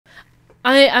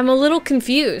I'm a little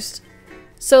confused.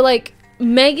 So, like,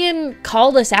 Megan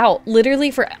called us out,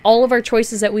 literally, for all of our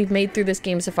choices that we've made through this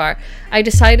game so far. I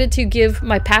decided to give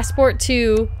my passport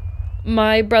to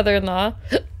my brother-in-law.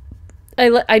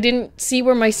 I didn't see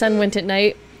where my son went at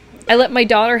night. I let my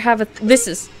daughter have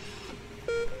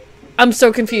I'm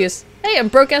so confused. Hey, I'm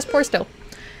broke-ass poor still.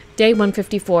 Day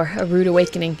 154, a rude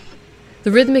awakening.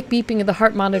 The rhythmic beeping of the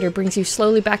heart monitor brings you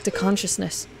slowly back to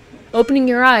consciousness. Opening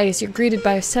your eyes, you're greeted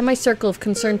by a semicircle of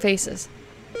concerned faces.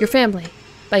 Your family,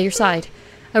 by your side.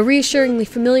 A reassuringly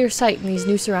familiar sight in these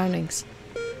new surroundings.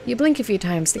 You blink a few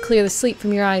times to clear the sleep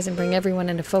from your eyes and bring everyone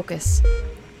into focus.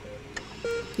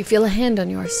 You feel a hand on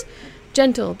yours,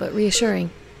 gentle but reassuring.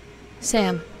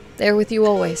 Sam, there with you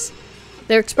always.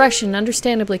 Their expression,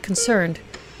 understandably concerned,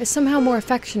 is somehow more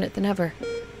affectionate than ever.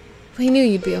 We knew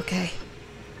you'd be okay.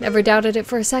 Never doubted it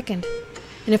for a second.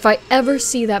 And if I ever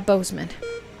see that Bozeman...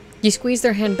 You squeeze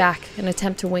their hand back and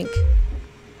attempt to wink.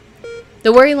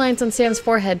 The worry lines on Sam's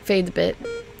forehead fade a bit.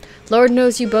 Lord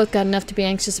knows you both got enough to be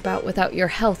anxious about without your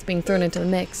health being thrown into the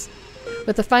mix.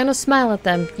 With a final smile at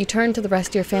them, you turn to the rest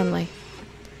of your family.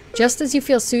 Just as you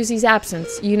feel Susie's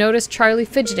absence, you notice Charlie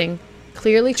fidgeting,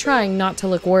 clearly trying not to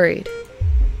look worried.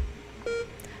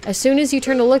 As soon as you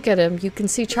turn to look at him, you can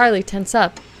see Charlie tense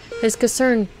up, his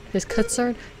concern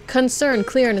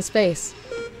clear in his face.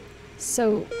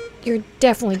 So, you're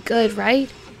definitely good, right?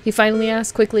 He finally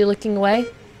asked, quickly looking away.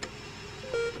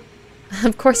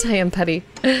 Of course I am, Petty.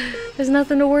 There's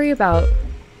nothing to worry about.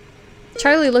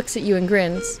 Charlie looks at you and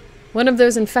grins, one of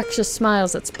those infectious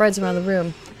smiles that spreads around the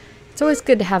room. It's always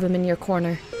good to have him in your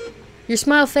corner. Your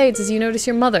smile fades as you notice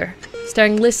your mother,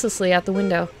 staring listlessly out the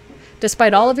window.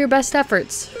 Despite all of your best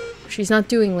efforts, she's not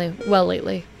doing well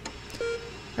lately.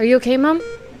 Are you okay, Mom?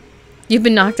 You've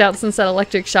been knocked out since that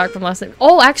electric shock from last night.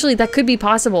 Oh, actually, that could be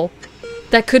possible.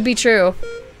 That could be true.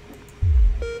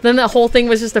 Then that whole thing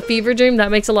was just a fever dream? That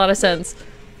makes a lot of sense.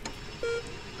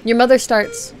 Your mother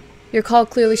starts, your call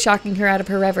clearly shocking her out of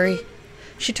her reverie.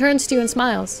 She turns to you and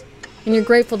smiles, and you're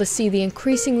grateful to see the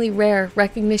increasingly rare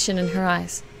recognition in her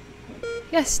eyes.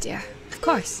 Yes, dear, of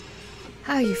course.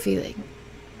 How are you feeling?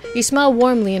 You smile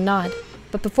warmly and nod,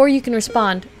 but before you can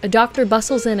respond, a doctor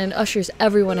bustles in and ushers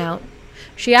everyone out.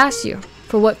 She asks you,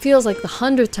 for what feels like the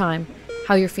 100th time,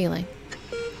 how you're feeling.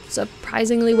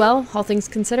 Surprisingly well, all things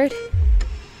considered.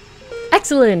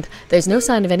 Excellent! There's no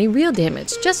sign of any real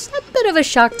damage, just a bit of a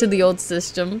shock to the old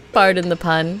system. Pardon the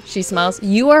pun. She smiles.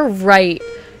 You are right.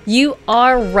 You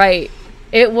are right.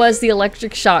 It was the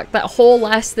electric shock. That whole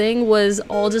last thing was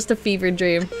all just a fever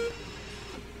dream.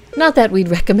 Not that we'd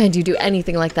recommend you do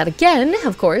anything like that again,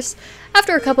 of course.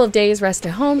 After a couple of days rest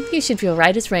at home, you should feel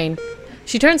right as rain.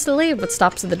 She turns to leave, but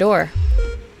stops at the door.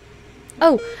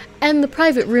 Oh, and the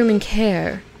private room in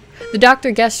care. The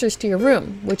doctor gestures to your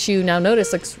room, which you now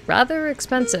notice looks rather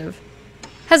expensive.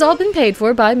 Has all been paid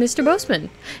for by Mr. Bozeman.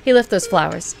 He left those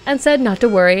flowers, and said not to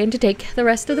worry and to take the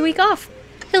rest of the week off.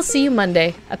 He'll see you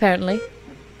Monday, apparently.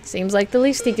 Seems like the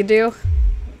least he could do.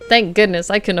 Thank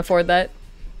goodness I couldn't afford that.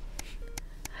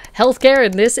 Healthcare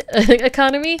in this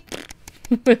economy?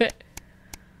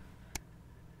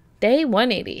 Day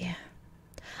 180.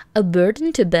 A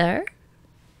burden to bear?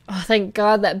 Oh, thank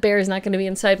God that bear is not going to be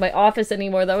inside my office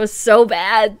anymore. That was so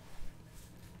bad.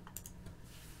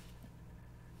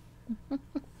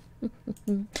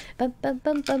 Bum, bum,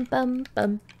 bum, bum, bum,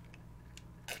 bum.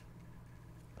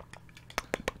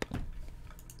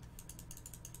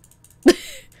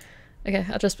 Okay,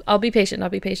 I'll be patient. I'll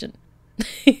be patient.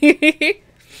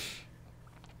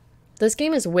 This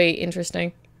game is way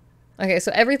interesting. Okay,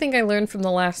 so everything I learned from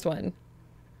the last one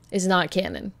is not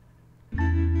canon.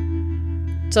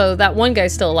 So that one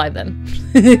guy's still alive then.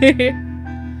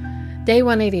 Day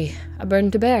 180. A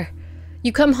burden to bear.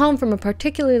 You come home from a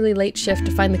particularly late shift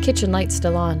to find the kitchen lights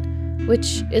still on,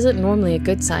 which isn't normally a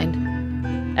good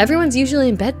sign. Everyone's usually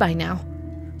in bed by now.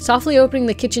 Softly opening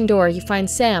the kitchen door, you find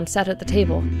Sam sat at the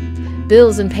table.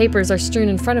 Bills and papers are strewn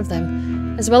in front of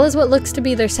them, as well as what looks to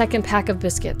be their second pack of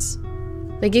biscuits.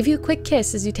 They give you a quick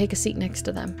kiss as you take a seat next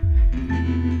to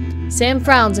them. Sam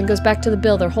frowns and goes back to the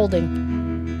bill they're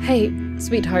holding. Hey,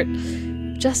 sweetheart,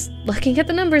 just looking at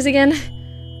the numbers again.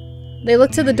 They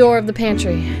look to the door of the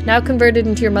pantry, now converted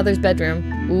into your mother's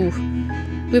bedroom.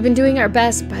 Ooh. We've been doing our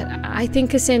best, but I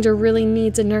think Cassandra really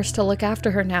needs a nurse to look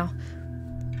after her now.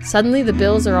 Suddenly, the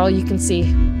bills are all you can see.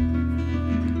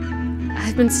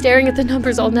 I've been staring at the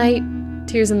numbers all night.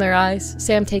 Tears in their eyes.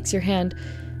 Sam takes your hand.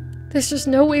 There's just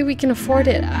no way we can afford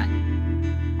it.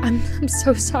 I'm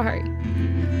so sorry.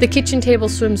 The kitchen table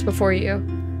swims before you.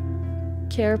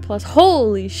 Care plus...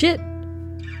 Holy shit!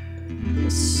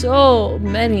 So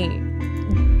many.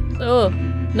 Oh,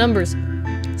 numbers.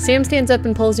 Sam stands up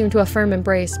and pulls you into a firm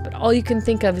embrace, but all you can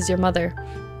think of is your mother.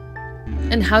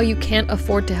 And how you can't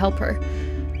afford to help her.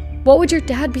 What would your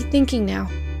dad be thinking now?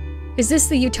 Is this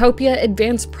the utopia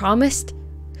Advance promised?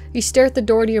 You stare at the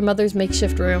door to your mother's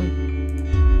makeshift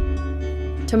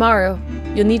room. Tomorrow,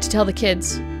 you'll need to tell the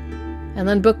kids, and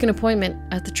then book an appointment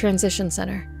at the transition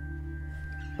center.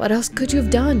 What else could you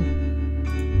have done?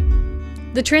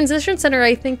 The transition center,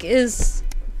 I think, is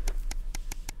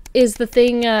the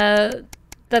thing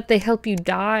that they help you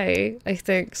die, I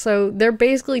think. So they're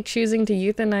basically choosing to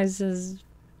euthanize his...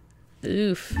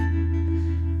 Oof.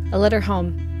 A letter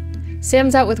home.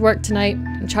 Sam's out with work tonight,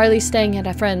 and Charlie's staying at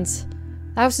a friend's.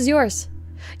 The house is yours.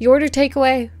 You order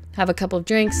takeaway, have a couple of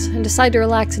drinks, and decide to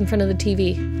relax in front of the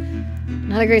TV.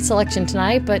 Not a great selection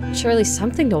tonight, but surely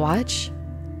something to watch.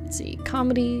 Let's see,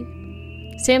 comedy...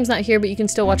 Sam's not here, but you can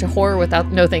still watch a horror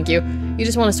without... No, thank you. You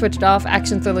just want to switch it off.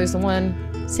 Action thriller's the one.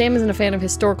 Sam isn't a fan of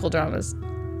historical dramas.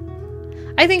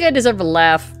 I think I deserve a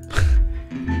laugh.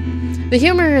 The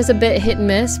humor is a bit hit and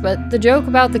miss, but the joke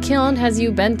about the kiln has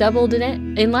you bent doubled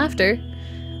in laughter.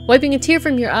 Wiping a tear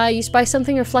from your eye, you spy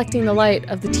something reflecting the light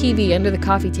of the TV under the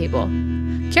coffee table.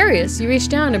 Curious, you reach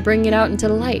down and bring it out into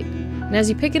the light. And as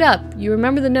you pick it up, you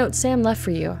remember the note Sam left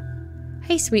for you.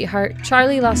 Hey, sweetheart,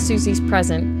 Charlie lost Susie's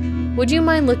present. Would you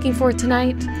mind looking for it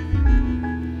tonight?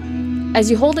 As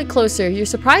you hold it closer, you're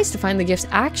surprised to find the gift's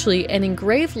actually an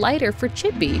engraved lighter for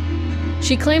Chippy.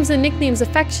 She claims the nickname's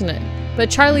affectionate, but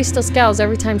Charlie still scowls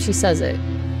every time she says it.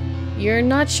 You're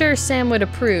not sure Sam would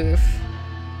approve.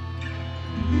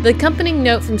 The accompanying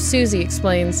note from Susie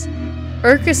explains,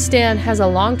 Urkistan has a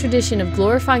long tradition of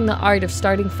glorifying the art of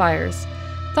starting fires.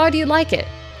 Thought you'd like it.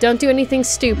 Don't do anything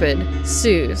stupid.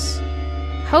 Suze.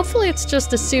 Hopefully it's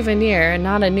just a souvenir and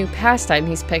not a new pastime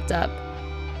he's picked up.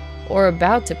 Or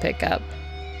about to pick up.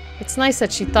 It's nice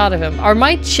that she thought of him. Are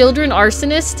my children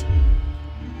arsonists?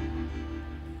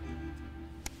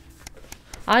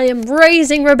 I am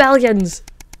raising rebellions!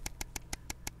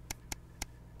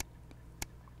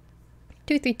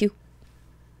 232.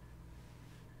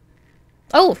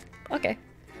 Oh, okay.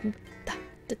 Da,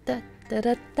 da, da, da,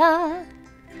 da, da.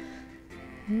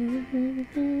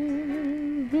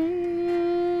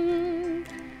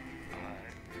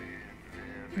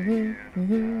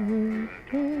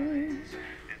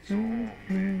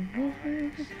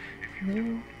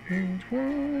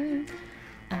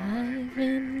 I've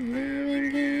been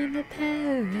living in a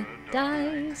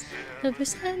paradise ever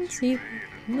since you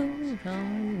moved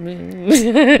on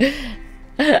me.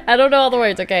 I don't know all the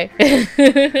words,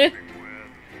 okay.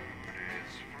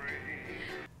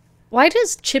 Why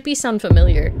does Chippy sound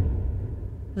familiar?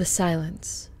 The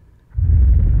silence.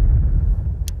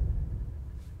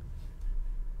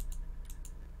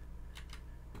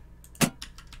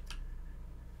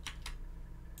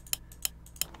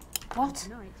 What?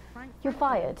 You're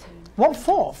fired. What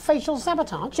for? Facial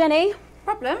sabotage? Jenny,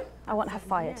 problem? I want her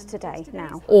fired today,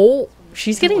 now. Oh,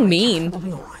 she's getting mean. It'll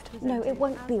be all right. No, it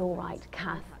won't be all right,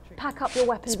 Kath. Pack up your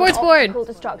weapons Sports of board. optical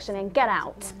destruction and get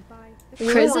out.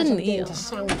 Prison Neil.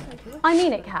 I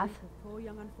mean it, Kath.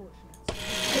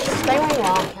 Stay where you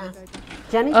are,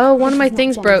 Kath. Jenny? Oh, one of my This is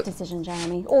things not broke. Jenny's decision,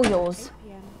 Jeremy. Or yours.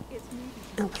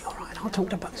 It'll be all right. I'll talk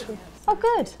to both. Oh,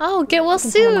 good. Oh, get well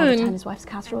Can tell him I'll return soon. his wife's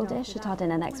casserole dish at our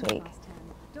dinner next week.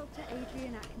 Dr.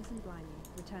 Adrian Atkinson Blimey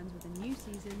returns with a new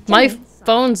season. My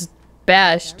phone's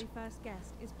bashed. Very first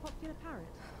guest is popular parrot.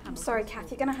 I'm sorry,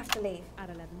 Kath, you're gonna have to leave. At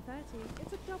 11:30,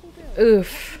 it's a double bill.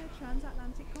 Oof.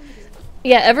 Transatlantic comedy.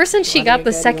 Yeah, ever since she got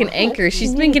the second anchor,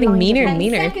 she's been getting meaner and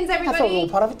meaner. Seconds, I thought we were everybody.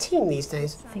 part of a team these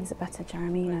days. Things are better,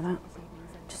 Jeremy, you know that.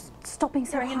 Just stop being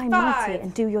so Going in high and mighty 5,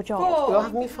 and do your job. You'll 4,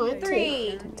 have me fired too.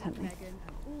 3. Don't tempt me. Meghan and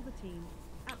all the team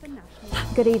at the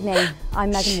National. Good evening.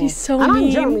 I'm Megan She's Wolf. so And I'm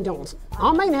mean. Jeremy Dawson.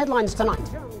 Our main headlines tonight.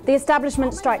 The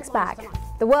establishment strikes back.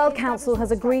 The World Council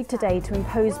has agreed today to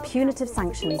impose punitive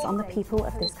sanctions on the people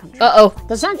of this country. Uh-oh.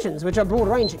 The sanctions, which are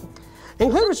broad-ranging,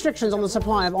 include restrictions on the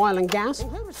supply of oil and gas,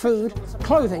 food,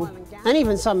 clothing, and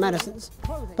even some medicines.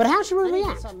 But how should we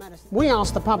react? We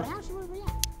asked the public.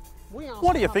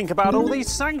 What do you think about all these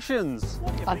sanctions?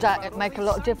 I doubt it make a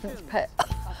lot of difference, Pet.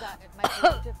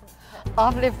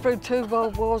 I've lived through 2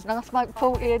 world wars and I smoke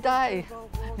 40 a day.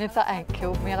 And if that ain't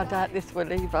killed me, I doubt this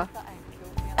will either.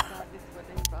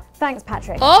 Thanks,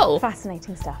 Patrick. Oh.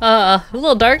 Fascinating stuff. A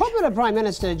little dark. Popular Prime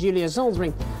Minister Julia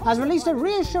Salisbury has released a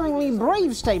reassuringly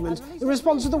brave statement in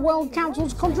response to the World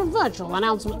Council's controversial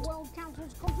announcement.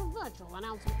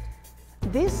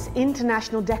 This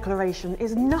international declaration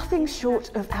is nothing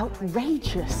short of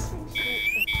outrageous.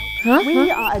 We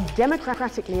are a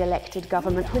democratically elected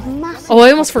government with massive... Oh,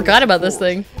 I almost forgot about this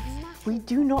thing. We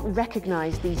do not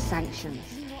recognise these sanctions.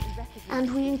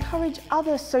 And we encourage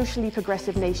other socially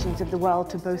progressive nations of the world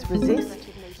to both resist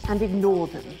and ignore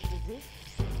them.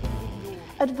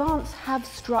 Advance have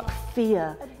struck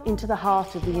fear into the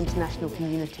heart of the international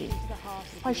community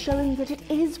by showing that it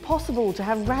is possible to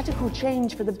have radical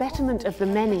change for the betterment of the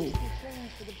many.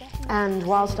 And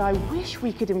whilst I wish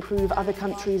we could improve other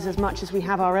countries as much as we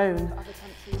have our own,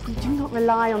 we do not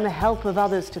rely on the help of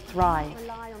others to thrive.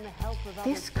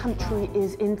 This country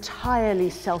is entirely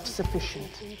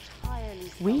self-sufficient.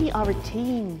 We are a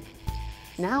team,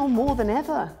 now more than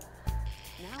ever.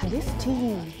 And this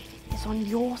team is on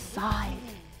your side.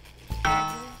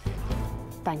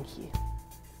 Thank you.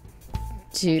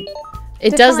 Dude,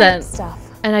 it does that. Stuff.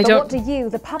 And I but don't... what do you,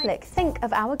 the public, think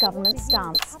of our government's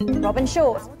stance? Robin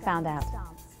Short found out.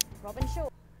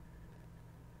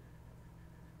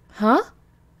 Huh?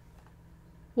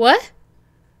 What?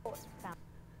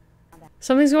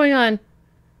 Something's going on.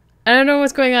 I don't know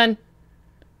what's going on.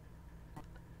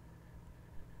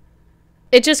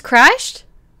 It just crashed?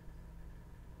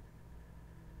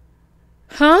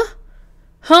 Huh?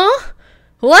 Huh?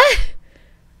 What?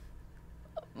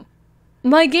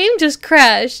 My game just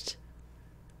crashed.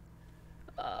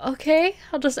 Okay,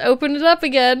 I'll just open it up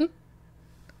again.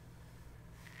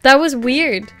 That was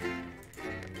weird.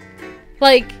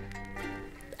 Like,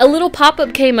 a little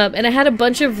pop-up came up and it had a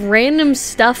bunch of random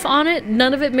stuff on it.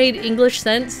 None of it made English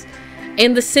sense.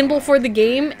 And the symbol for the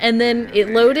game, and then it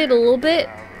loaded a little bit.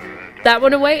 That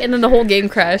went away, and then the whole game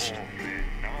crashed.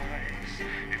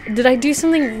 Did I do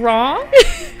something wrong?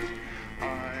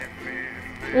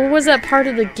 Or was that part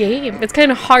of the game? It's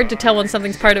kind of hard to tell when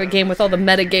something's part of a game with all the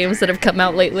meta games that have come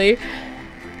out lately.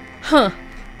 Huh.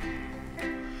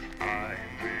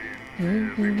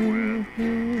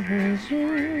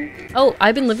 Oh,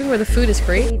 I've been living where the food is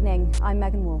free. Good evening, I'm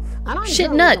Megan Wolf.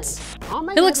 Shit nuts.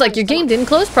 It looks like your game didn't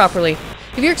close properly.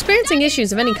 If you're experiencing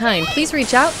issues of any kind, please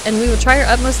reach out and we will try our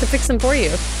utmost to fix them for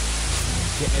you.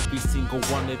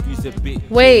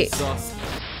 Wait.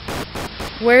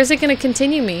 Where is it going to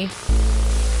continue me?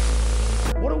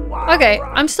 Okay,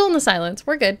 I'm still in the silence.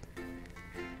 We're good.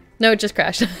 No, it just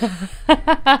crashed.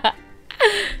 I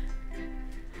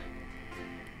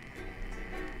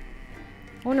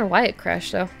wonder why it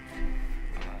crashed, though.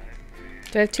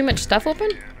 Do I have too much stuff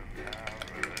open?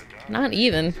 Not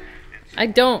even.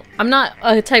 I'm not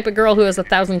a type of girl who has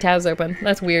 1,000 tabs open.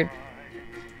 That's weird.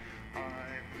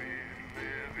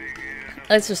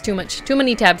 That's just too much. Too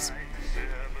many tabs.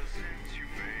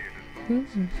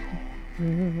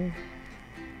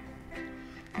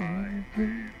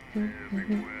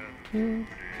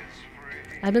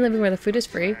 I've been living where the food is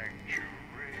free.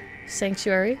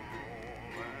 Sanctuary.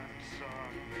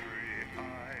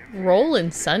 Roll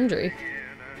and Sundry.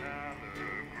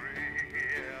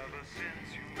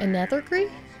 Another agree?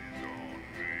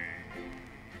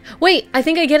 Wait, I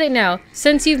think I get it now.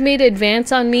 Since you've made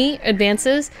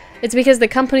advances, it's because the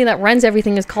company that runs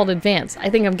everything is called Advance. I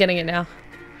think I'm getting it now.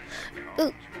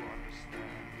 Ooh.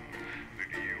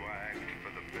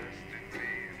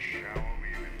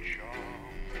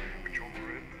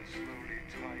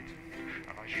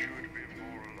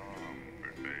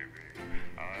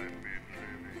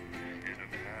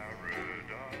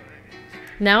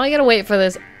 Now I gotta wait for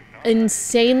this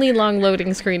insanely long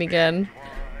loading screen again.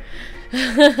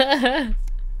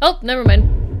 Oh, never mind.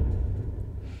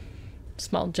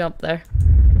 Small jump there.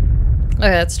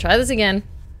 Okay, let's try this again.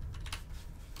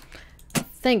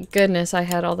 Thank goodness I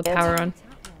had all the power on.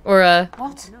 Or,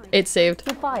 What? It saved.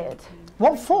 You're fired.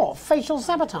 What for? Facial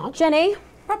sabotage? Jenny,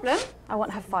 problem? I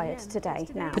want her fired today,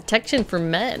 now. Protection for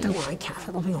men. Don't worry, Kath,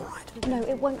 it'll be alright. No,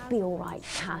 it won't be alright,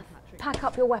 Kath. Pack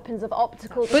up your weapons of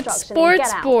optical But destruction and get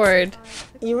sports out. board.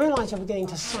 You realise you're beginning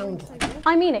to sound like it.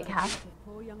 I mean it, Kath.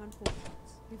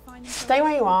 Stay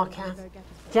where you are, Kath.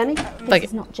 Jenny? This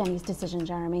is not Jenny's decision,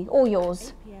 Jeremy, or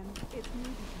yours.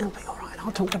 It'll be alright,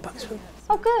 I'll talk to both of them.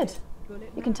 Oh, good.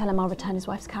 You can tell him I'll return his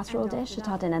wife's casserole dish at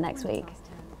our dinner next week.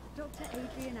 Dr.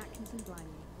 Adrian Atkinson Blimey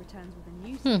returns with a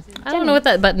new season. I don't know what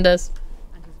that button does.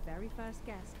 And his very first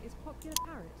guest is popular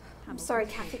parrot. I'm sorry,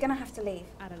 Kath, you're gonna have to leave.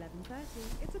 At 11:30,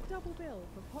 it's a double bill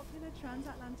for popular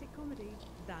transatlantic comedy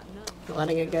That Night. You're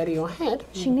letting it go to your head.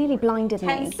 She nearly blinded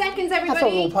 10 me. seconds, I thought we were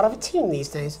everybody. all part of a team these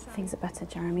days. Things are better,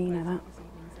 Jeremy, you know that.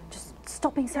 Just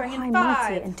stop being so Going in high and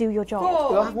mighty 5, and do your job.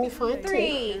 4, You'll have me fired too.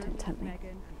 3. Don't tempt me.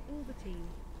 Megan, all the team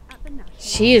at the National.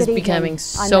 She is Good evening. becoming I'm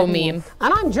so Megan mean. Wolf.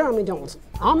 And I'm Jeremy Dawson.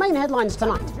 Our main headlines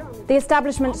tonight. The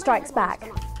establishment strikes back.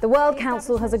 The World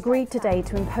Council has agreed today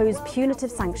to impose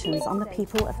punitive sanctions on the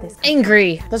people of this country.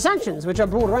 Angry. The sanctions, which are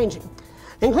broad-ranging,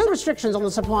 include restrictions on the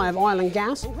supply of oil and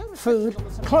gas, food,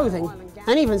 clothing,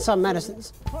 and even some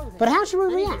medicines. But how should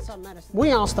we react? We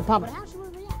asked the public.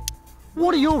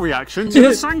 What are your reactions to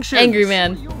the sanctions? Angry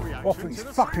man. I think it's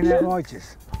fucking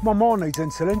outrageous. My mom needs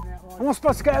insulin. Am I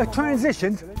supposed to get her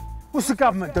transitioned? What's the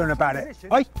government doing about it?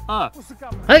 Eh?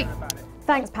 Hey!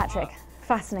 Thanks, Patrick.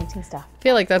 Fascinating stuff. I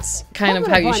feel like that's kind of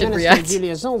how Former you Prime should Minister react.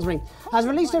 Julia Salisbury has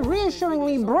released a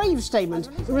reassuringly brave statement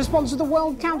in response to the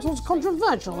World Council's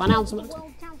controversial announcement.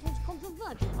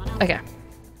 Okay.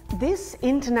 This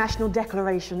international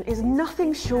declaration is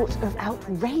nothing short of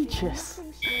outrageous.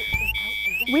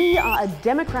 We are a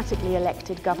democratically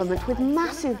elected government with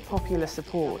massive popular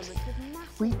support.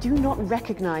 We do not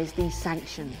recognise these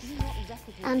sanctions,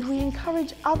 and we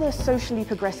encourage other socially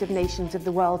progressive nations of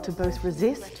the world to both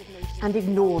resist and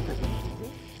ignore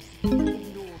them.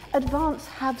 Advance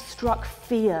have struck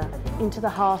fear into the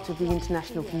heart of the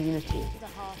international community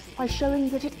by showing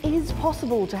that it is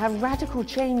possible to have radical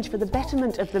change for the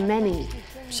betterment of the many.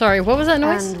 Sorry, what was that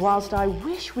noise? And whilst I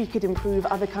wish we could improve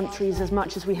other countries as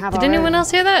much as we have Did our anyone own,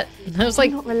 else hear that? That was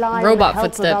like do not rely robot on the help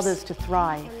footsteps. of others to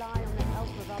thrive.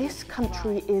 This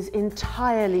country is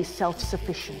entirely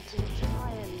self-sufficient.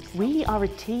 We are a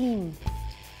team,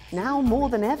 now more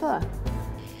than ever.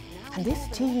 And this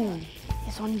team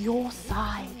is on your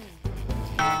side.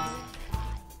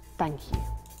 Thank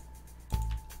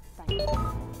you.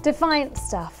 Defiant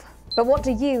stuff. But what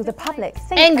do you, the public,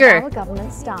 think Anger. of our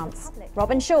government's stance?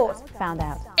 Robin Short found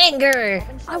out. Anger!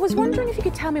 I was wondering if you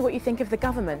could tell me what you think of the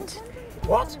government.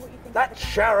 What? That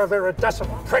shower of iridescent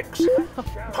pricks,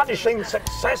 punishing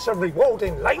success and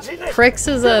rewarding laziness. Pricks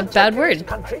is a bad word.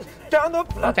 Countries down the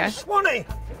bloody Okay. Swanee.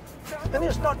 And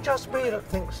it's not just me that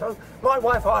thinks so. My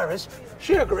wife Iris,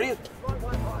 she agrees.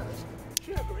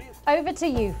 Over to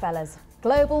you, fellas.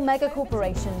 Global mega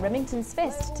corporation Remington's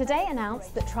Fist today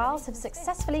announced that trials have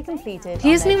successfully completed. He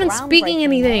on isn't their even speaking groundbreaking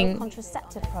anything. male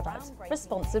contraceptive product,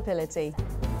 Responsibility.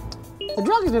 The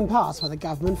drug has been passed by the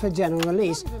government for general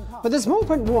release, but the small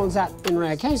print warns that, in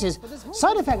rare cases,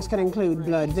 side effects can include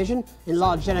blurred vision,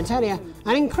 enlarged genitalia,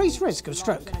 and increased risk of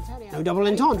stroke. No double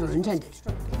entendre intended.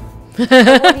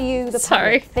 What do you, the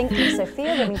Sorry. public, think of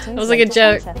Sophia Remington's That was like a latest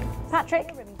joke. venture? Patrick?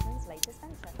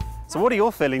 So what are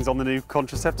your feelings on the new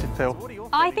contraceptive pill?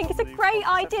 I think it's a great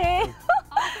idea.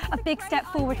 A big step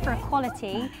forward for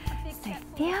equality.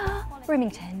 Sophia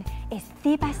Remington is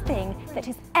the best thing that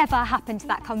has ever happened to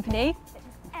that company.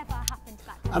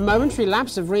 A momentary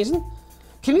lapse of reason?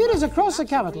 Commuters across the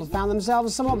capital found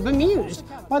themselves somewhat bemused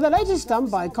by the latest stunt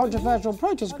by controversial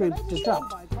protest group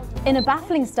Disrupt. In a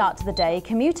baffling start to the day,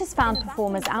 commuters found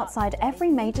performers outside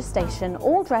every major station,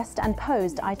 all dressed and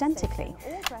posed identically.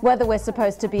 Whether we're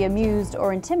supposed to be amused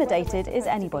or intimidated is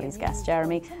anybody's guess,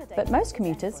 Jeremy, but most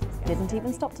commuters didn't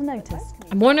even stop to notice.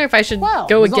 I'm wondering if I should Well,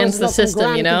 go as long against as the it's not some system,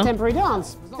 grand you know? contemporary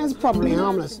dance, it's probably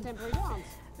harmless.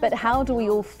 But how do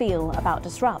we all feel about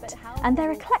Disrupt and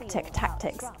their eclectic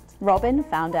tactics? Robin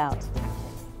found out.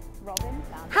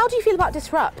 How do you feel about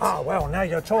Disrupt? Ah, well, now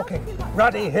you're talking.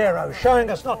 Ruddy hero, showing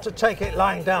us not to take it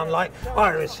lying down like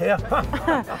Iris here.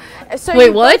 So Wait,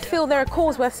 you what? both feel they're a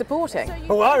cause worth supporting?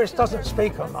 Well, Iris doesn't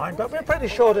speak on mine, but we're pretty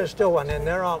sure there's still one in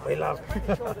there, aren't we, love?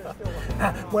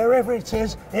 Wherever it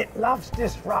is, it loves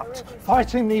Disrupt,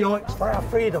 fighting the oiks for our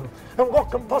freedom. And what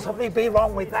can possibly be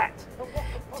wrong with that?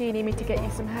 Do you need me to get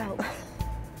you some help?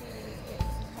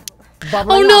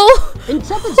 Bubbling no! up,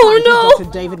 intrepid Oh, scientist no!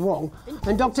 Dr. David Wong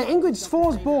and Dr. Ingrid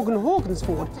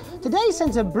Sforsborg-Hawkinsford today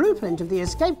sent a blueprint of the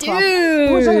escape club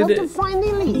in which they hope to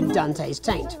finally leave Dante's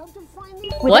taint.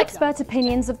 With What? expert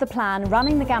opinions of the plan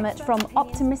running the gamut from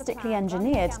optimistically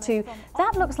engineered to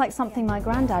that looks like something my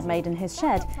granddad made in his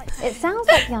shed, it sounds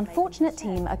like the unfortunate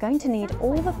team are going to need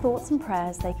all the thoughts and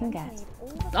prayers they can get.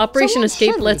 Operation So what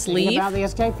Escape, should we let's think leave. about the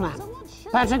escape plan?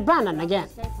 Patrick Brandon again.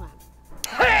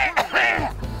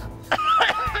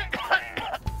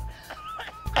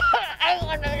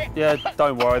 Yeah,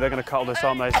 don't worry, they're going to cut all this,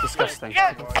 aren't they? It's disgusting.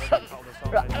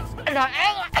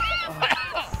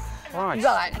 Christ.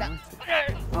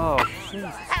 Oh,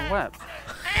 Jesus wept.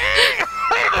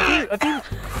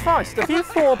 Christ, have you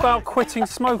thought about quitting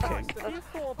smoking?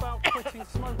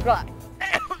 Right.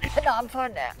 No, I'm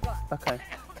fine now. Okay.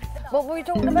 What were we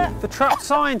talking about? The trapped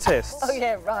scientists. Oh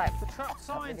yeah, right. The trapped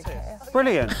scientists.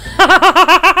 Brilliant.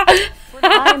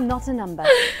 I am not a number.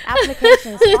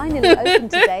 Applications finally open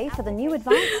today for the new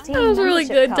Advanced Team That was really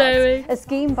membership good cards, timing. a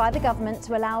scheme by the government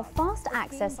to allow fast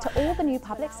access to all the new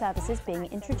public services being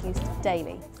introduced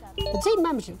daily. The team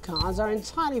membership cards are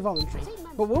entirely voluntary,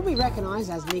 but will be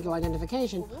recognised as legal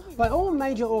identification by all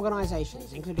major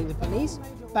organisations, including the police,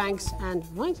 banks, and,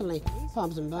 vitally,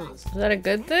 pubs and bars. Is that a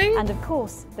good thing? And of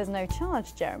course, there's no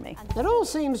charge, Jeremy. It all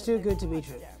seems too good to be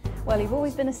true. Well, you've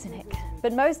always been a cynic.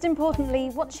 But most importantly,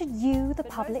 what should you, the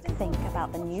public, think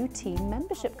about the new team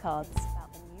membership cards?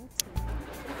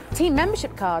 team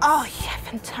membership cards. Oh yeah,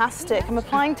 fantastic. I'm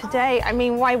applying today. I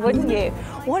mean, why wouldn't you?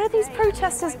 What are these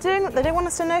protesters doing that they don't want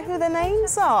us to know who their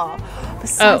names are?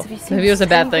 Besides, have you seen maybe it was a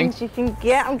bad thing. You can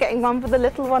get. I'm getting one for the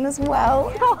little one as well.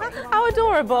 How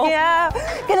adorable. Yeah,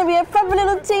 gonna be a proper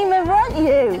little team member, aren't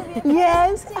you?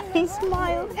 Yes, he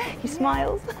smiled. He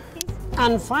smiles.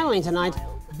 And finally tonight,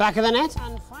 back of the net,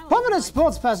 popular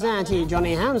sports personality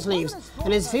Johnny Hamsleeves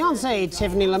and his fiancée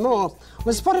Tiffany Lamore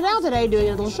was spotted out today doing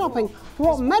a little shopping for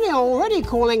what many are already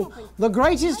calling the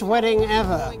greatest wedding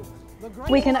ever.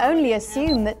 We can only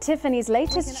assume that Tiffany's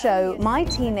latest show, My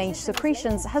Teenage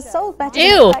Secretions, has sold better Ew.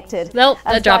 than expected. Nope,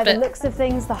 I As dropped by it. the looks of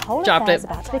things, the whole Dropped affair's it.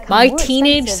 about to become My more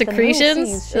Teenage expensive than Little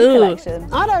Secretions? C's shoe Ooh.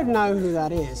 collection. I don't know who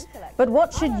that is. But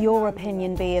what should your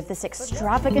opinion be of this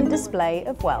extravagant display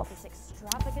of wealth?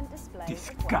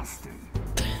 Disgusting.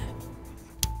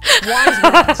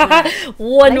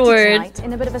 One Later word. Tonight,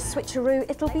 in a bit of a switcheroo,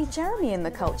 it'll be Jeremy in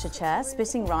the culture chair,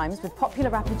 spitting rhymes with popular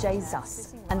rapper Jay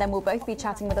Zus. And then we'll both be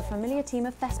chatting with a familiar team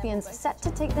of thespians set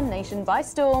to take the nation by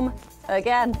storm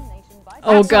again.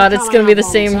 Oh god, it's gonna be the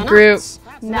same group.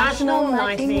 National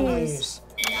Nightly News.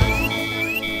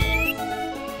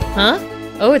 Huh?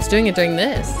 Oh, it's doing it during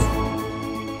this.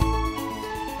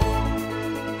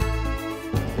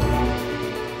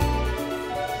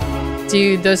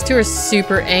 Dude, those two are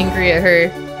super angry at her.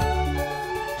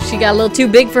 She got a little too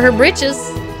big for her britches.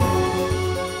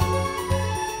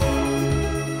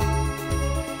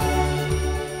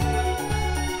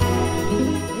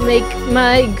 Make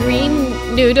my green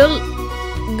noodle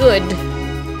good.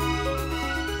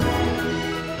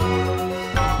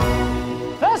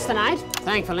 First tonight,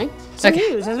 thankfully, some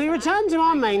news as we return to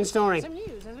our main story.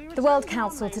 The World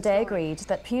Council today agreed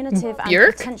that punitive and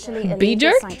Björk? potentially illegal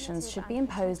Björk? sanctions should be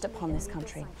imposed upon this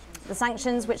country. The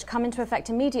sanctions, which come into effect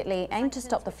immediately, aim to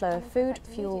stop the flow of food,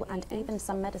 fuel, and even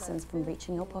some medicines from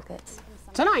reaching your pockets.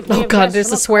 Tonight, Oh we have god, guests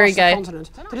there's from a sweary across the guy.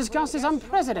 continent to discuss this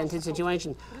unprecedented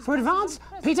situation. For advance,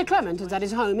 Peter Clement is at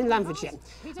his home in Lamfordshire.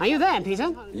 Are you there,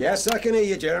 Peter? Yes, I can hear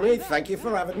you, Jeremy. Thank you for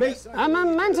having me. A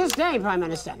momentous day, Prime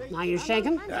Minister. Are you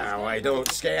shaken? Oh, I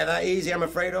don't scare that easy, I'm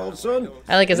afraid, old son.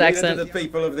 I like his Neither accent. do the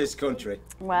people of this country.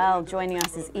 Well, joining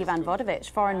us is Ivan Vodovich,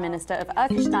 Foreign Minister of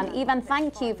Urkistan. Ivan,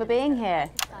 thank you for being here.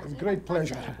 It's a great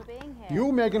pleasure. You,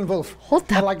 Megan Wolf, Hold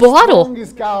that are like bottle. the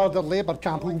strongest guard of labour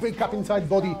camp who wake up inside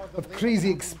body of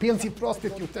crazy, expensive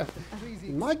prostitute.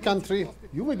 In my country,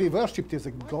 you will be worshipped as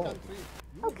a god.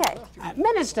 Okay.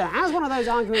 Minister, as one of those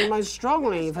arguing most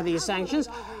strongly for these sanctions,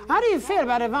 how do you feel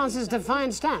about Advance's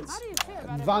defiant stance?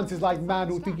 Advance is like man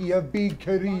who think he have big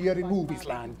career in movies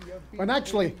land, when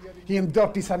actually he in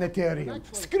dirty sanitarium,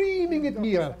 screaming at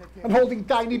mirror and holding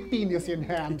tiny penis in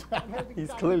hand. He's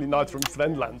clearly not from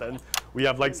Svenland, and we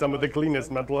have like some of the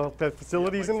cleanest mental health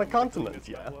facilities in the continent,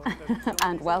 yeah.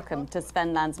 And welcome to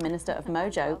Svenland's Minister of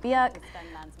Mojo, Björk.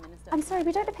 I'm sorry,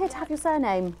 we don't appear to have your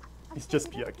surname. It's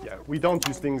just Björk, yeah. We don't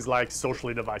use things like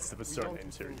socially divisive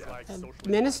surnames here, yeah.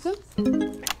 Minister?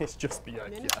 It's just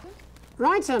Björk, yeah.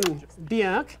 Right,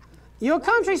 Björk. Your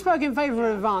country spoke in favour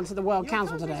of Advance at the World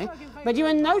Council today, but you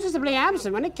were noticeably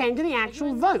absent when it came to the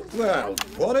actual vote. Well,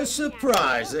 what a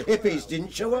surprise. The hippies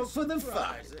didn't show up for the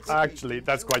fight. Actually,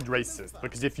 that's quite racist,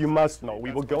 because if you must know,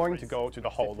 we were going to go to the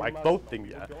whole, like, boat thing,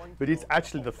 yeah? But it's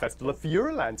actually the Festival of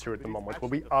Furelands here at the moment, where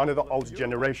we honor the old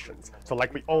generations. So,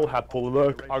 like, we all had to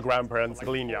work our grandparents'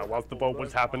 Gleania whilst the boat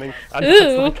was happening, and Ooh.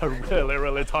 that's like a really,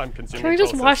 really time-consuming Can we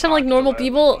just process. watch them like normal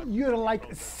people? You're like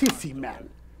sissy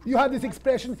man. You have this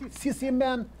expression, sissy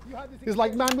man. It's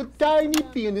like man with tiny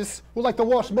penis who like to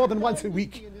wash more than once a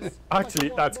week.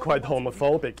 Actually, that's quite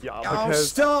homophobic, yeah, Oh,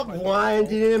 because... stop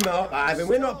winding him up, Ivan.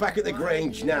 We're not back at the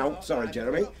Grange now. Sorry,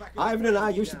 Jeremy. Ivan and I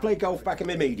used to play golf back in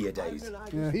my media days.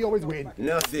 Yeah, he always wins.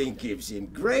 Nothing gives him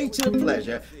greater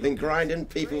pleasure than grinding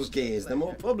people's gears. The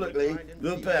more publicly,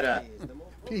 the better.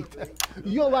 Peter,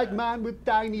 you're like man with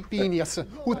tiny penis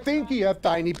who think he have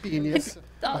tiny penis.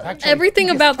 But actually, Everything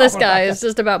he about this discovered guy that- is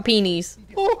just about peenies.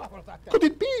 Oh, could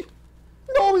it be?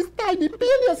 No, it's tiny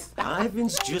penis.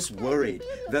 Ivan's just worried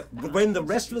that when the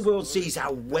rest of the world sees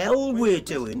how well we're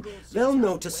doing, they'll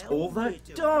notice all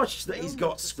that dosh that he's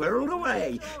got squirreled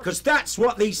away. Because that's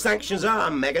what these sanctions are,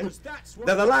 Megan.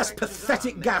 They're the last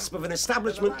pathetic gasp of an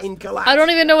establishment in collapse. I don't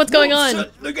even know what's going on.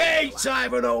 Shut the gates,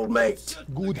 Ivan, old mate.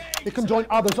 Good. They can join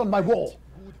others on my wall.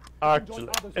 Actually,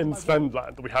 in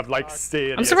Svenland, we have like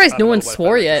serious... I'm surprised no one animal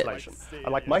swore yet. legislation.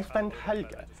 And like my friend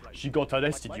Helge, she got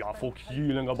arrested, yeah, for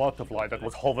killing a butterfly that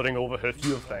was hovering over her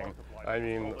fuel thing. I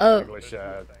mean, English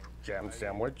jam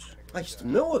sandwich. I used to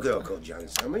know a girl called Jan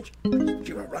Sandwich.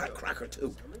 She was a right cracker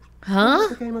too. Huh?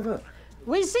 What became of her?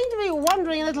 We seem to be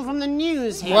wandering a little from the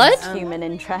news here. What? Human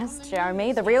interest,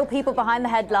 Jeremy. The real people behind the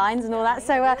headlines and all that.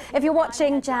 So if you're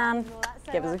watching, Jan,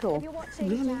 give us a call.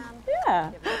 Really?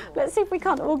 Yeah. Let's see if we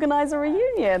can't organise a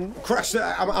reunion. Crash,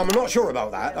 I'm not sure about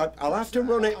that. I'll have to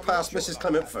run it past Mrs.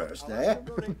 Clement first, eh?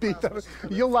 Peter,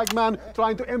 you like man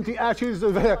trying to empty ashes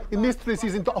of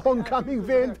mistresses into oncoming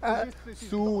vent.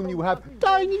 Soon you have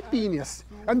tiny penis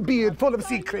and beard full of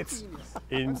secrets.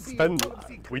 In Finland,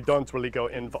 we don't really go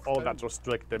in for all that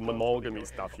restricted monogamy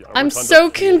stuff here. I'm so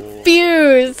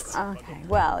confused. Okay,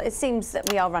 well, it seems that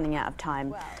we are running out of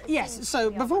time. Yes, so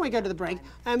before we go to the break,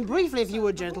 briefly, if you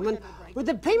would, gentlemen, with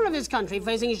the people of this country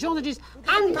facing shortages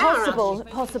and power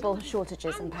possible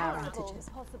shortages and power outages.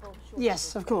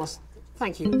 Yes, of course.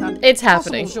 Thank you. It's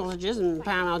happening. Possible shortages and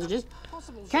power outages.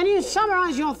 Can you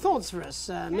summarise your thoughts for us,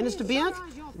 Minister Bjerg?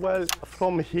 Well,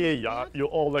 from here, yeah, you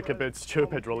all look a bit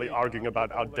stupid really arguing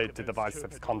about outdated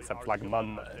divisive concepts like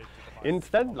money. In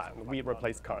Finland, we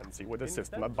replaced currency with a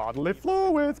system of bodily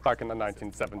fluids back in the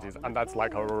 1970s, and that's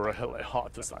like really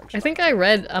hard to sanction. I think I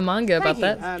read a manga about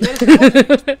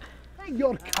that.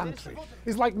 Your country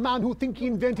is like man who think he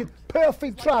invented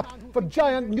perfect trap for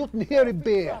giant Newton hairy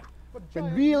bear.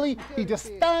 When really he just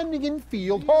standing in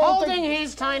field Holding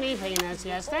his tiny penis,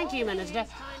 yes. Thank you, Minister.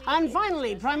 And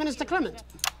finally, Prime Minister Clement.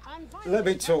 Let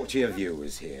me talk to your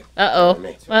viewers here.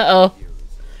 Uh-oh. Uh-oh.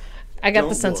 I got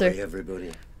the censor. Don't worry,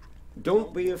 everybody.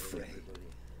 Don't be afraid.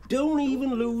 Don't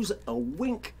even lose a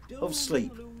wink of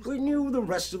sleep. We knew the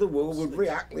rest of the world would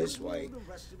react this way.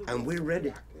 And we're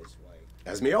ready.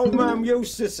 As my old man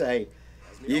used to say,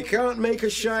 you can't make a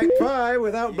shite pie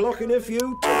without blocking a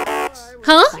few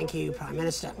Huh? Thank you, Prime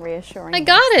Minister. Reassuring. I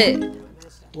got it.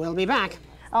 We'll be back.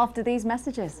 After these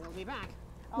messages.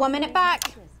 1 minute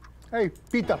back. Hey,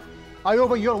 Peter, I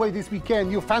over your way this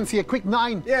weekend. You fancy a quick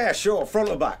 9? Yeah, sure, front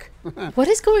or back. What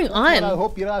is going on? I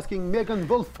hope you're asking Megan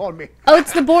Wolf for me. Oh,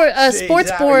 it's the board,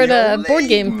 sports board, board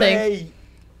game thing.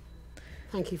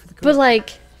 Thank you for the But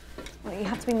like, well, you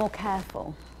have to be more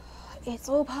careful. It's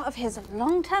all part of his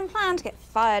long-term plan to get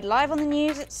fired live on the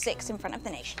news at 6 in front of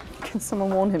the nation. Can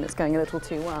someone warn him it's going a little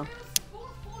too well?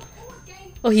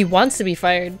 oh, he wants to be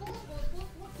fired.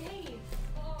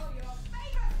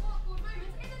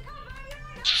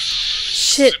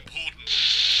 Shit.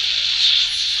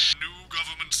 New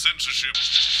government censorship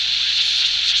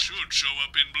should show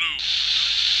up in blue.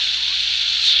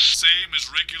 Same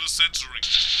as regular censoring.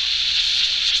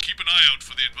 Keep an eye out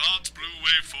for the advanced blue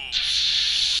waveform.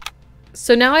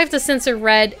 So now I have to censor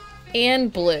red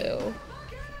and blue.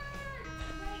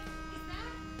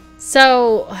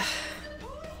 So...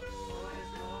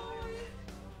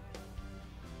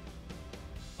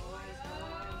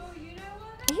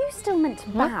 Are you still meant to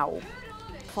bow?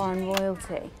 Foreign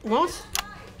royalty. What?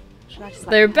 Should I just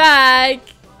They're back.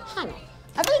 Hang on.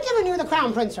 Have they given you the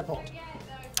Crown Prince report?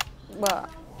 What?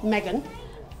 Megan?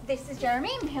 This is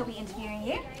Jeremy, and he'll be interviewing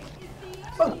you.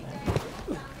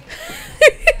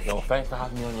 Yo, thanks for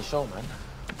having me on your show, man.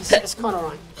 It's quite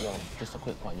alright. Yo, just a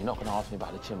quick one. You're not going to ask me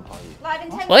about the chimp, are you? Live in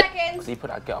 10 What? seconds. Because he put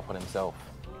that get up on himself.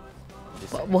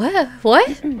 What?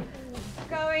 What?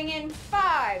 Going in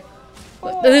 5,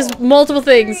 4, There's multiple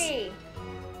things.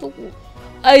 3.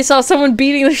 I saw someone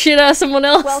beating the shit out of someone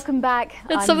else. Welcome back.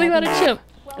 It's I'm something about a Megan. chimp.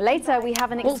 Later, we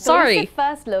have an Well, exclusive sorry.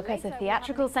 first look at a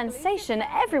theatrical sensation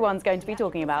everyone's going to be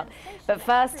talking about. But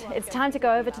first, it's time to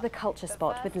go over to the culture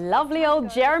spot with lovely old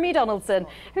Jeremy Donaldson,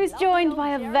 who's joined by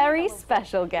a very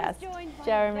special guest.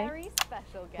 Jeremy.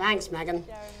 Thanks, Megan.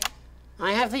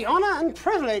 I have the honour and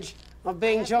privilege of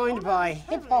being joined by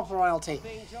hip-hop royalty.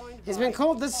 He's been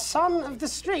called the son of the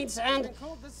streets and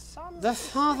the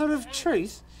father of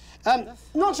truth.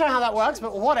 Not sure how that works,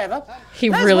 but whatever. He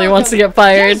Let's really welcome wants to get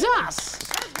fired. Jesus.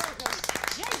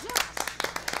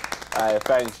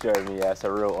 Thanks, Jeremy. Yeah, it's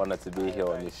a real honour to be here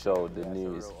on your show, The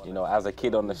News. You know, as a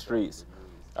kid on the streets,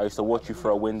 I used to watch you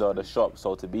through a window of the shop,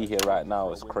 so to be here right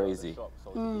now is crazy.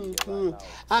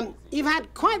 You've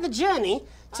had quite the journey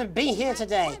to be here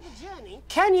today.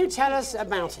 Can you tell us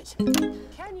about it?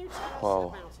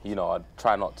 Well, you know, I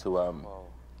try not to,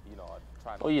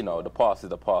 well, you know, the past is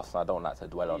the past, and I don't like to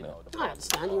dwell on it. I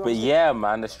understand. But yeah,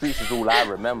 man, the streets is all I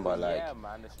remember. Like,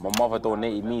 my mother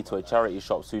donated me to a charity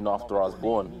shop soon after I was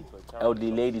born.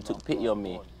 Elderly lady took pity on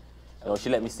me. You know, she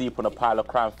let me sleep on a pile of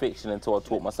crime fiction until I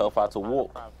taught myself how to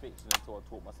walk.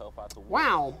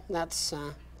 Wow, that's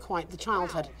quite the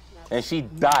childhood. And she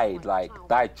died, like,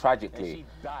 died tragically.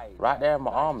 Right there in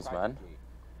my arms, man.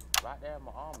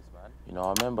 You know,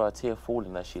 I remember a tear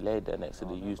falling as she laid there next to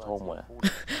the used homeware.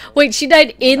 Wait, she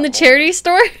died in the charity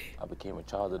store? I became a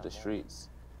child of the streets.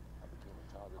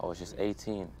 I was just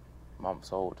 18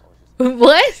 months old.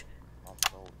 What?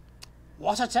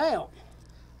 What a tale.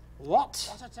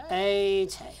 What a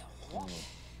tale.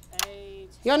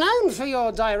 You're known for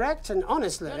your direct and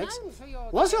honest lyrics.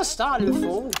 Was your style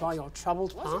informed by your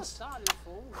troubled past?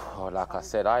 Oh, like I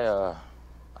said, I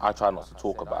try not to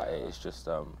talk about it. It's just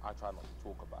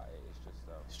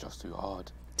it's just too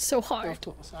hard. So hard.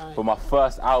 But my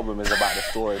first album is about the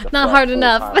story of the Not first hard 4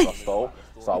 enough. times I stole,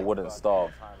 so I wouldn't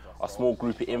starve. A small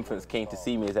group of infants came to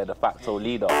see me as their de facto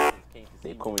leader.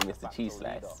 They call me Mr. Cheese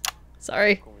Slice.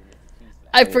 Sorry.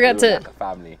 I forgot to... Like a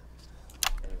family.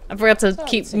 I forgot to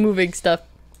keep moving stuff.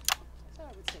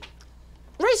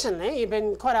 Recently, you've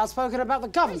been quite outspoken about the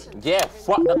government. Yeah,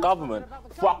 fuck the government.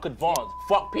 Fuck Advance.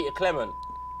 Fuck Peter Clement.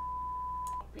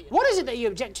 What is it that you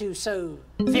object to so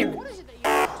vehemently?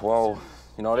 Well,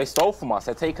 you know, they stole from us.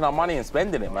 They're taking our money and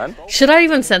spending it, man. Should I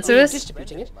even censor this?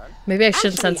 Distributing it. Maybe I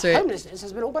shouldn't censor it. Homelessness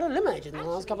has been all but eliminated in the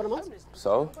last couple of months.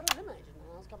 So?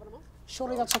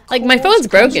 Surely that's a Like, my cause phone's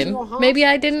close to your broken. heart? Maybe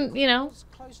I didn't, you know,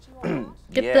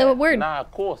 get Yeah, the word. Nah,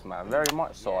 of course, man. Very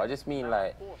much so. I just mean,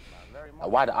 like,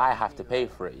 why do I have to pay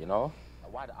for it, you know?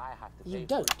 You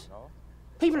don't.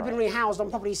 People have been rehoused on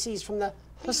property seized from the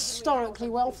historically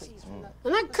wealthy.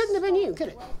 And that couldn't have been you, could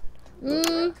it?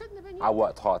 I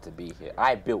worked hard to be here.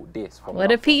 I built this from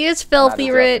What if nothing, he is and I filthy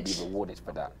deserve rich? to be rewarded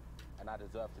for that.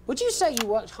 Would you say you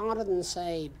worked harder than,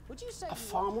 say, a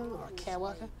farmer or a care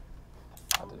worker?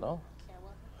 I don't know.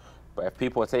 But if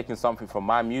people are taking something from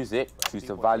my music, choose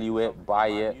to value it, buy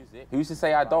it, who's to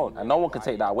say I don't? And no one can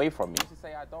take that away from me.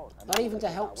 Not even to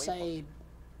help, say,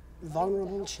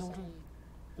 vulnerable children?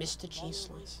 Mr. Cheese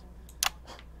Slice.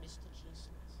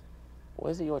 What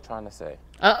is it you're trying to say?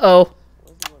 Uh-oh.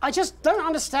 I just don't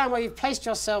understand where you've placed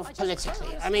yourself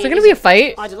politically. I mean, Is there gonna be a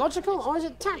fight? Ideological or is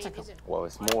it tactical? Well,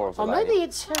 it's more of a Or like, maybe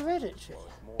it's hereditary.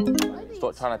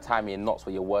 stop trying to tie me in knots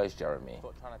with your words, Jeremy.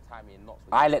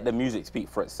 I let the music speak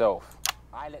for itself.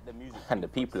 And the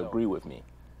people agree with me.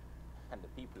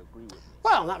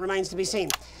 Well, that remains to be seen.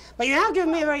 But you have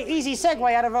given me a very easy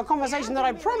segue out of a conversation that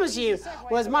I promise you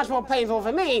was much more painful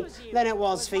for me than it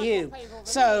was for you.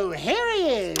 So here he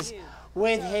is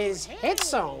with his hit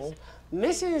song,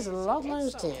 Mrs.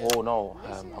 Ludlow's Tears. Oh no,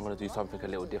 I'm gonna do something a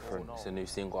little different. It's a new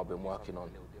single I've been working on.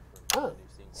 Oh,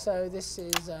 so this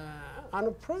is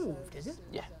unapproved, is it?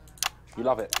 Yeah. You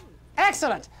love it.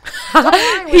 Excellent.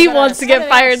 He wants to get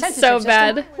fired so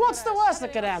bad. What's the worst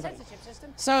that could happen?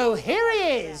 So here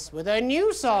he is with a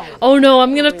new song. Oh no,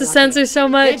 I'm gonna have to censor so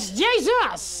much. It's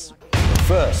Jesus.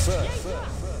 First,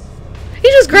 He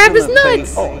just grabbed his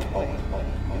nuts.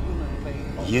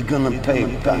 you're gonna pay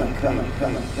back.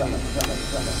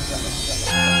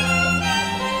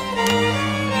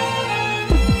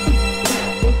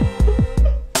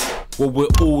 Well, we're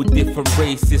all different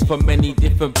races from many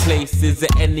different places.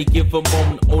 At any given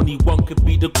moment, only one could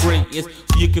be the greatest.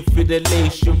 So you can feel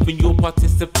elation from your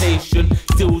participation.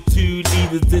 Still 2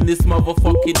 leaders in this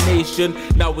motherfucking nation.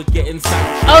 Now we're getting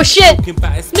sanctioned. Oh shit!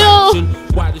 No!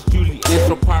 Why does Julius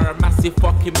require a massive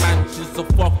fucking mansion? So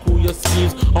fuck all your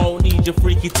schemes. I don't need your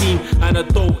freaky team, and I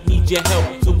don't need your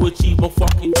help to achieve my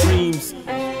fucking dreams.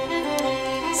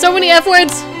 So many F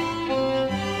words.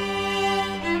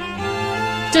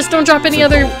 Just don't drop any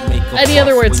other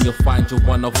words. When you find you're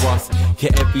one of us,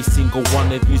 yeah, every single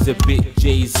one of you's a bit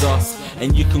Jesus.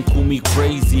 And you can call me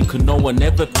crazy, cause no one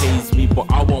ever pays me.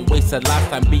 But I won't waste a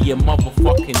lifetime being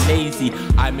motherfucking lazy.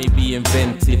 I may be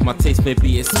inventive, my taste may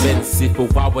be expensive,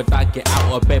 but why would I get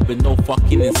out of bed with no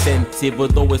fucking incentive?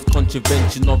 Although it's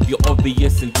contravention of your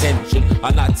obvious intention,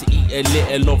 I like to eat a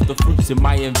little of the fruits in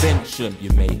my invention. You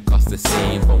make us the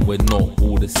same, but we're not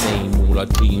all the same. All our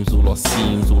dreams, all our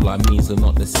schemes, all our means are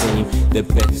not the same. The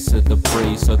best of the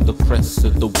praise of the crest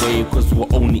of the wave, cause we're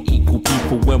only equal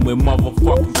people when we're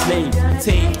motherfucking slaves.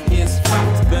 Take this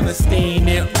fact, gonna stain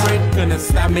it red, gonna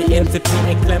stab it into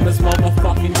Peter Clement's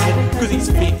motherfucking head, cause he's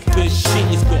thick as shit,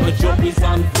 he's got a job, he's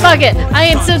on. Fuck it, I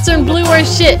ain't censoring blue or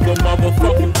shit. The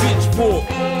motherfucking pitchfork.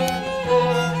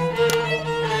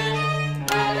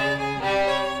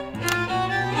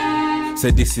 So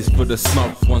this is for the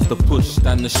snuff ones, the push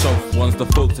and the shove ones, the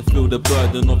folks who feel the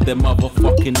burden of their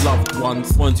motherfucking loved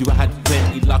ones. Ones who had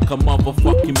plenty like a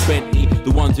motherfucking Bentley.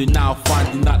 The ones who now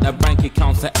finding that their bank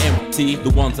accounts are empty. The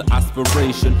ones of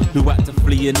aspiration who had to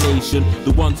flee a nation.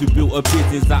 The ones who built a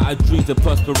business out of dreams of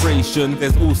perspiration.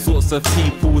 There's all sorts of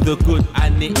people, the good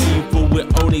and the evil.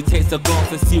 It only takes a glance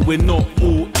to see we're not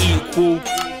all equal.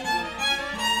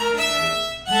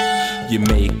 You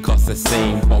make us the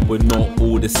same, but we're not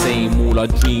all the same. All our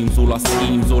dreams, all our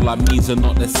schemes, all our means are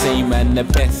not the same. And the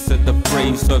best of the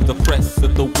brave serve the rest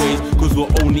of the ways, cause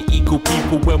we're only equal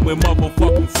people when we're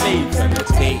motherfucking slaves. Gonna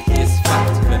take this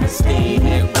fact, gonna stain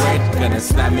it red, gonna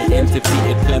slam it into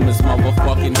Peter Clemens'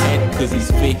 motherfucking head, cause he's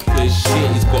thick as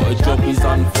shit, he's got a job he's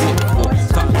unfit for.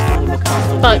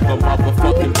 Fuck.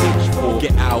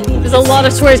 Get out. There's a lot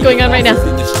of swears going on right now.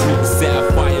 In the street, set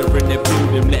a fire in the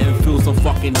building, let him feel some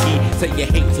fucking heat. Say you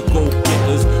hate to go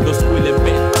getters, those squilling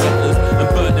bed getters, and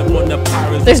burn them on the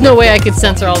paras. There's no way I could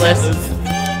censor all this.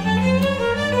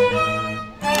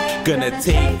 Gonna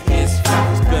take this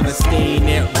fact, gonna stain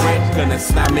it red, gonna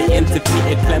slam it into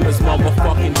Peter Clemens'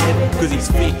 motherfucking head, cause he's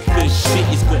thick as shit,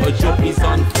 he's got a job he's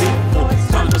unfit for.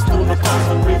 Time to storm the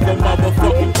castle with a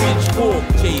motherfucking pitchfork.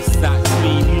 Chase that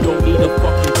dream, you don't need a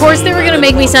fucking. Of course they were gonna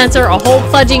make me censor a whole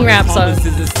fudging rap song.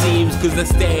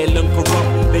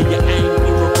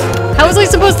 How was I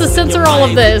supposed to censor all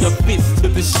of this?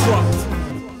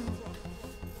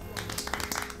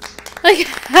 Like,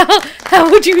 how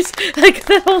would you, like,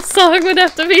 the whole song would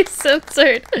have to be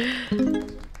censored.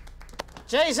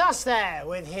 Jesus there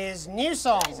with his new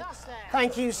song.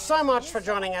 Thank you so much for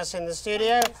joining us in the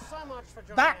studio.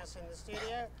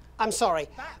 I'm sorry.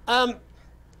 I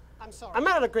may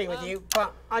not agree with you,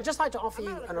 but I'd just like to offer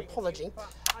you an apology.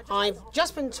 I've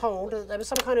just been told that there was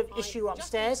some kind of issue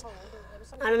upstairs,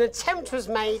 and an attempt was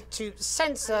made to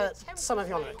censor some of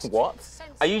your lyrics. What?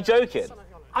 Are you joking?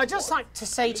 I'd just like to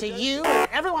say to you and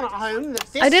everyone at home that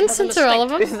this I didn't was a censor all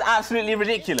of mistake. them. This is absolutely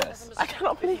ridiculous. I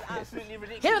cannot believe this.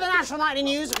 Here at the National Nightly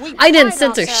News, we I didn't pride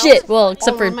censor ourselves shit, well,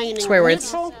 except on for remaining swear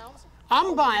words. neutral,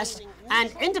 unbiased,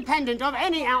 and independent of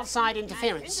any outside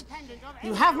interference.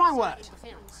 You have my word.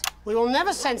 We will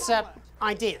never censor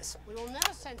ideas.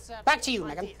 Back to you,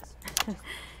 Megan.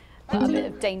 A bit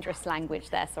of dangerous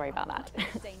language there, sorry about that.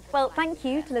 Well, thank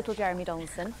you to little Jeremy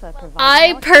Donaldson for providing.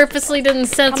 I purposely didn't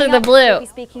censor the blue. We'll be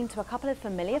speaking to a couple of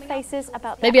familiar faces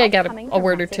about Maybe their I got upcoming a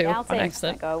word or dramatic two on outing.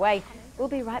 accident. Go away. We'll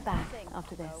be right back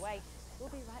after this.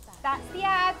 That's the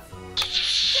ad.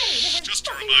 Just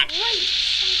a reminder,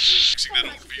 fixing that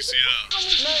old VCR.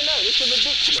 No, this is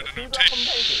ridiculous. When a new tape,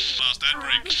 last ad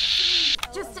break.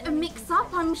 Just a mix-up,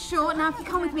 I'm sure. Now, if you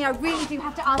come with me, I really do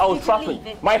have to ask Oh, you to trust leave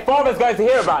me. it. My father's going to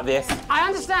hear about this. I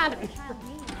understand.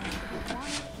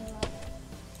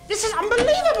 This is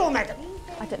unbelievable, Megan.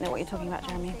 I don't know what you're talking about,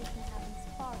 Jeremy.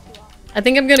 I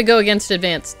think I'm gonna go against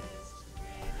Advance.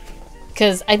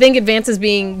 Because I think Advance is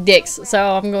being dicks,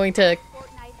 so I'm going to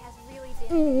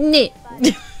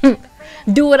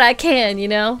do what I can, you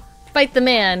know? Fight the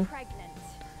man.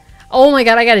 Oh my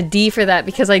god, I got a D for that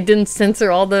because I didn't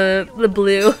censor all the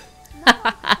blue.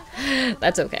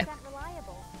 That's okay.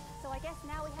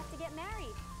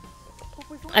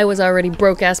 I was already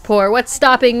broke ass poor. What's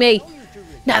stopping me?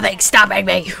 Nothing's stopping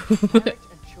me.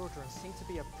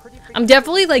 I'm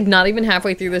definitely like not even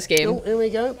halfway through this game. Oh, here we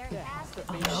go.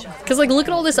 Cause like look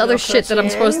at all this other shit that I'm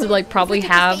supposed to like probably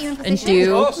have and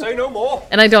do. Oh, say no more.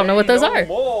 And I don't know what those are.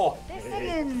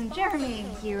 Jeremy,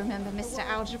 you remember Mr.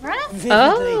 Algebra?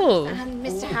 Oh. And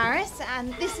Mr. Harris,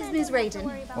 and this is Ms. Radin.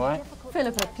 What?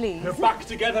 Philippa, please. We're back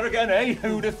together again, eh?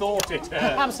 Who'd have thought it?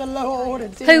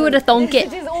 Absolutely. Who would have thunk It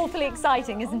it? is awfully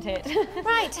exciting, isn't it?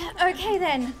 Right, okay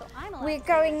then. We're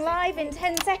going live in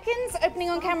 10 seconds, opening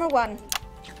on camera 1.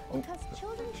 Because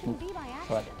children shouldn't be by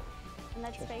accident. And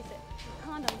let's face it,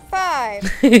 condoms.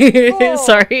 5. 4,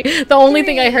 Sorry, the only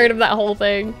thing I heard of that whole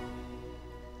thing.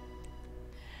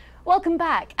 Welcome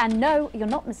back, and no, you're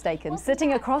not mistaken.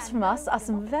 Sitting across from us are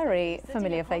some very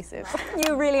familiar faces.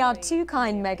 You really are too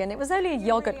kind, Megan. It was only a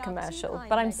yogurt commercial,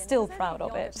 but I'm still proud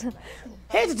of it.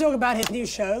 Here to talk about his new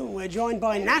show, we're joined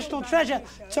by National Treasure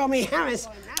Tommy Harris,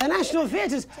 the National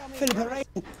Theatre's Philippa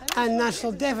Radin, and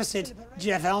National Deficit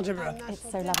Jeff Algebra.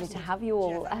 It's so lovely to have you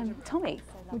all. Tommy,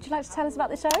 would you like to tell us about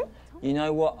the show? You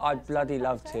know what? I'd bloody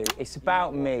love to. It's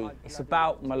about me. It's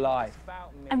about my life.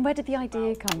 And where did the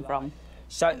idea come from?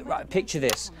 So, right, picture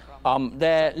this.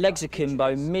 Their legs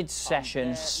akimbo,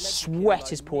 mid-session,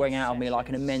 sweat is pouring out of me like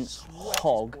an immense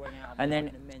hog. And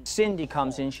then Cindy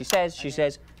comes in, she says,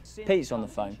 Pete's on the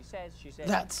phone.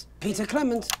 That's Peter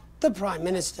Clement, the Prime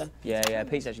Minister. Yeah,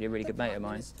 Pete's actually a really good mate of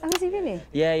mine. Oh, is he really?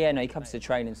 Yeah, no, he comes to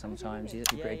training sometimes. He's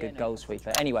actually a pretty good goal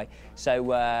sweeper. Anyway,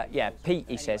 so, yeah, Pete,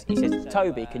 he says,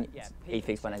 Toby, he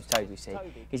thinks my name's Toby, see?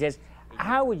 He says,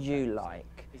 how would you like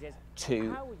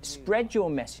to spread your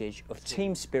message of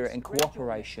team spirit and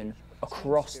cooperation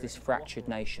across this fractured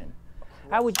nation?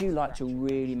 How would you like to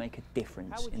really make a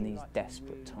difference in these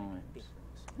desperate times?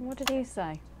 What did you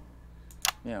say?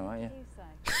 Yeah, right, yeah.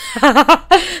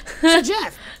 So,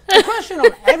 Jeff, the question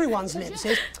on everyone's lips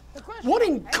is, What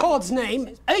in God's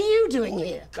name are you doing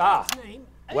here?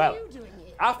 Well,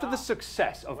 after the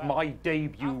success of my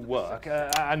debut work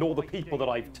and all the people that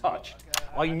I've touched,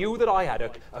 I knew that I had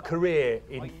a career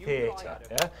in theatre.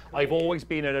 Yeah? I've always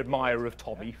been an admirer of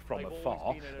Tommy from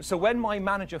afar. So when my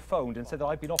manager phoned and said that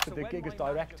I'd been offered the gig as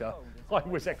director, I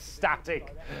was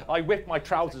ecstatic. I whipped my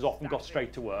trousers off and got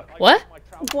straight to work. What?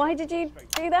 Why did you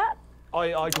do that?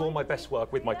 I do all my best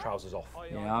work with my trousers off.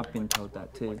 Yeah, I've been told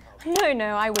that too. No,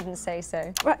 I wouldn't say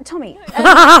so. Right, Tommy,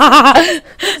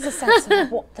 give us a sense of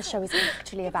what the show is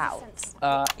actually about.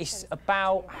 It's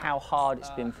about how hard it's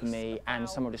been for me and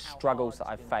some of the struggles that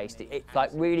I've faced. It like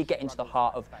really getting to the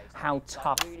heart of how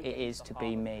tough it is to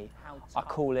be me. I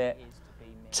call it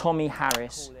Tommy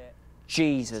Harris.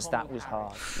 Jesus, that was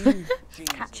hard.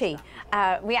 Catchy.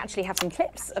 We actually have some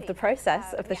clips of the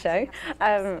process of the show.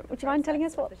 Would you mind telling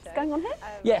us what's going on here?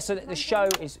 Yeah, so the show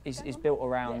is built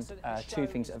around two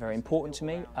things that are very important to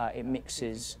me. It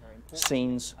mixes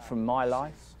scenes from my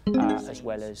life as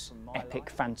well as epic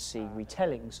fantasy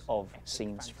retellings of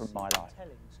scenes from my life.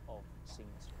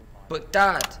 But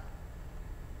Dad,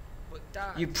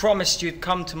 you promised you'd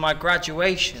come to my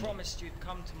graduation.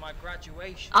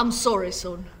 I'm sorry,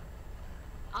 son.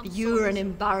 You're an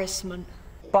embarrassment.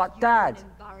 But Dad,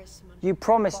 you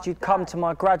promised you'd come to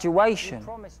my graduation.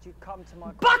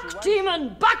 Back,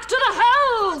 demon! Back to the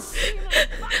hells!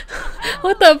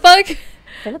 What the fuck?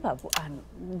 Philippa,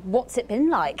 what's it been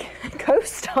like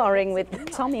co-starring with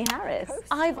Tommy Harris?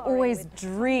 I've always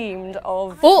dreamed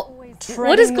of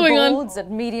what is going on? boards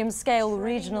at medium-scale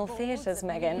regional theatres,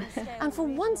 Megan. And for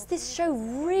once, this show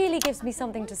really gives me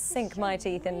something to sink my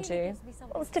teeth into.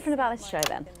 What's different about this show,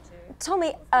 then?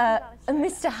 Tommy,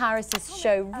 Mr. Harris's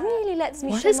show really lets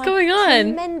me What show is my going on?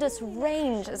 tremendous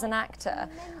range as an actor.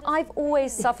 I've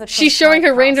always suffered from She's showing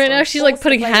her range typecasting, right now. She's like forced to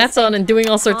putting play hats on and doing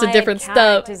all sorts of tired different stuff.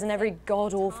 characters in every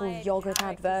god-awful yogurt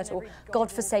advert or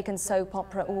godforsaken soap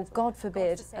opera or, God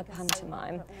forbid, a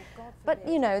pantomime. But,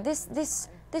 you know, this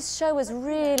show has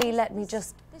really let me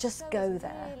just go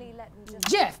there.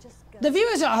 Jeff, the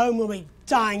viewers at home will be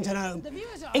dying to know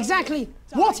exactly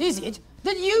what is it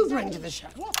that you bring to the show?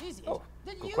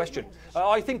 Good question.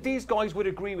 I think these guys would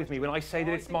agree with me when I say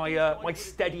that it's my my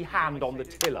steady hand on the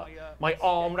tiller, my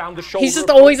arm round the shoulder. He's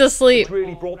just always asleep. It's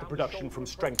really brought the production from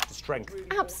strength to strength.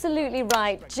 Absolutely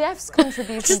right. Jeff's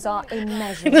contributions are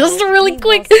immeasurable. This is really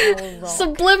quick,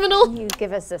 subliminal. You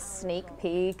give us a sneak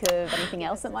peek of anything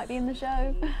else that might be in the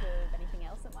show?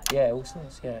 Yeah, all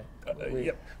sorts, yeah.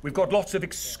 Yep. We've got lots of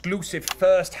exclusive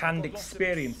first-hand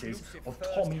experiences of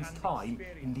Tommy's time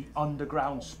in the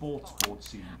underground sports board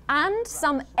scene. And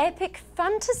some epic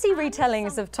fantasy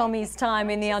retellings of Tommy's time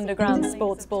in the underground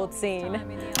sports board scene.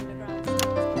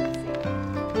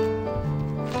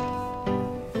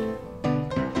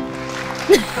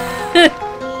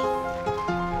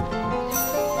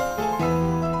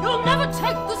 You'll never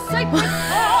take the sacred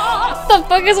path! What the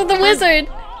fuck is with the wizard?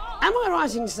 Am I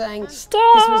right in saying Stop.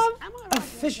 this was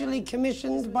officially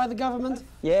commissioned by the government?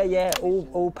 Yeah,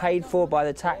 all paid for by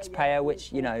the taxpayer,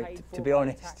 which, you know, to be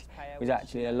honest, was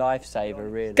actually a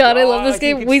lifesaver, really. God, I love this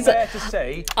game.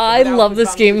 I love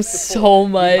this game so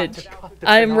much.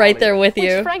 I'm right there with Which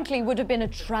you. frankly would have been a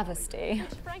travesty.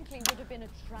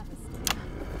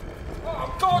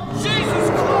 Oh, God, Jesus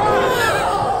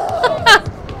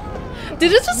Christ!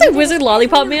 Did it just say Wizard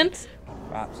Lollipop Man?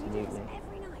 Absolutely.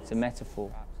 It's a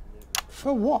metaphor.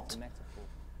 For what?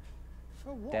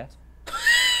 Death.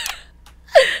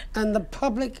 And the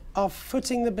public are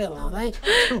footing the bill, are they?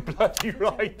 Too bloody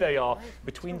right they are.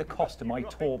 Between the cost of my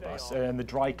tour bus and the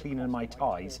dry cleaning and my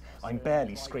ties, I'm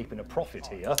barely scraping a profit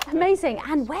here. Amazing.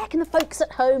 And where can the folks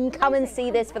at home come and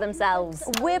see this for themselves?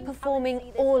 We're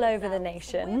performing all over the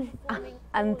nation.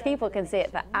 And people can see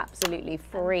it for absolutely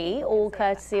free, all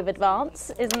courtesy of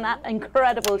Advance. Isn't that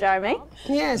incredible, Jeremy?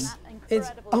 Yes, it's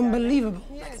unbelievable.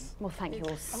 Well, thank you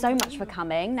all so much for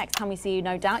coming. Next time we see you,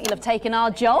 no doubt you'll have taken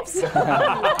our jobs.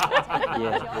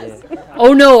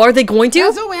 Oh no, are they going to?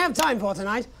 That's all we have time for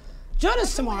tonight. Join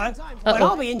us tomorrow when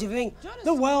I'll be interviewing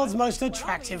the world's most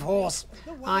attractive horse.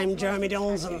 I'm Jeremy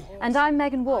Donaldson. And I'm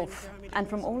Megan Wolf. And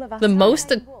from all of us... The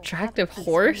most attractive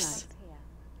horse?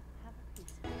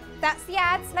 That's the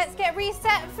ads. Let's get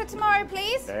reset for tomorrow,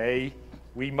 please. Hey,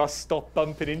 we must stop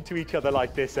bumping into each other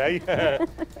like this, eh?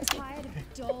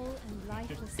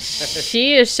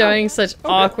 She is showing such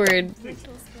awkward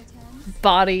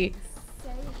body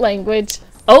language.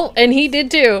 Oh, and he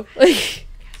did too.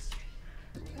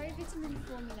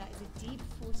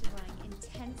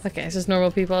 Okay, it's just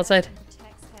normal people outside.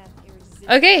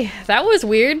 Okay, that was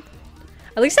weird.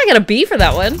 At least I got a B for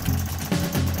that one.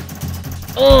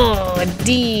 Oh,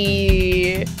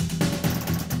 D.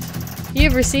 You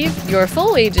have received your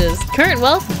full wages. Current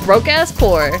wealth, broke ass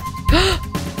poor.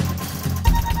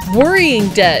 Worrying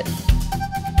debt.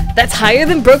 That's higher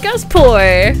than broke ass poor.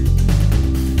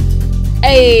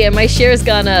 Hey, and my share's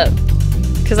gone up.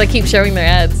 Because I keep showing their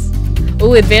ads.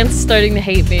 Ooh, Advance is starting to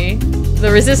hate me.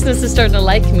 The Resistance is starting to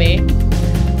like me.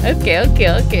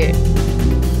 Okay.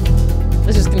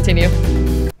 Let's just continue.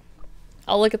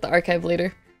 I'll look at the archive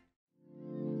later.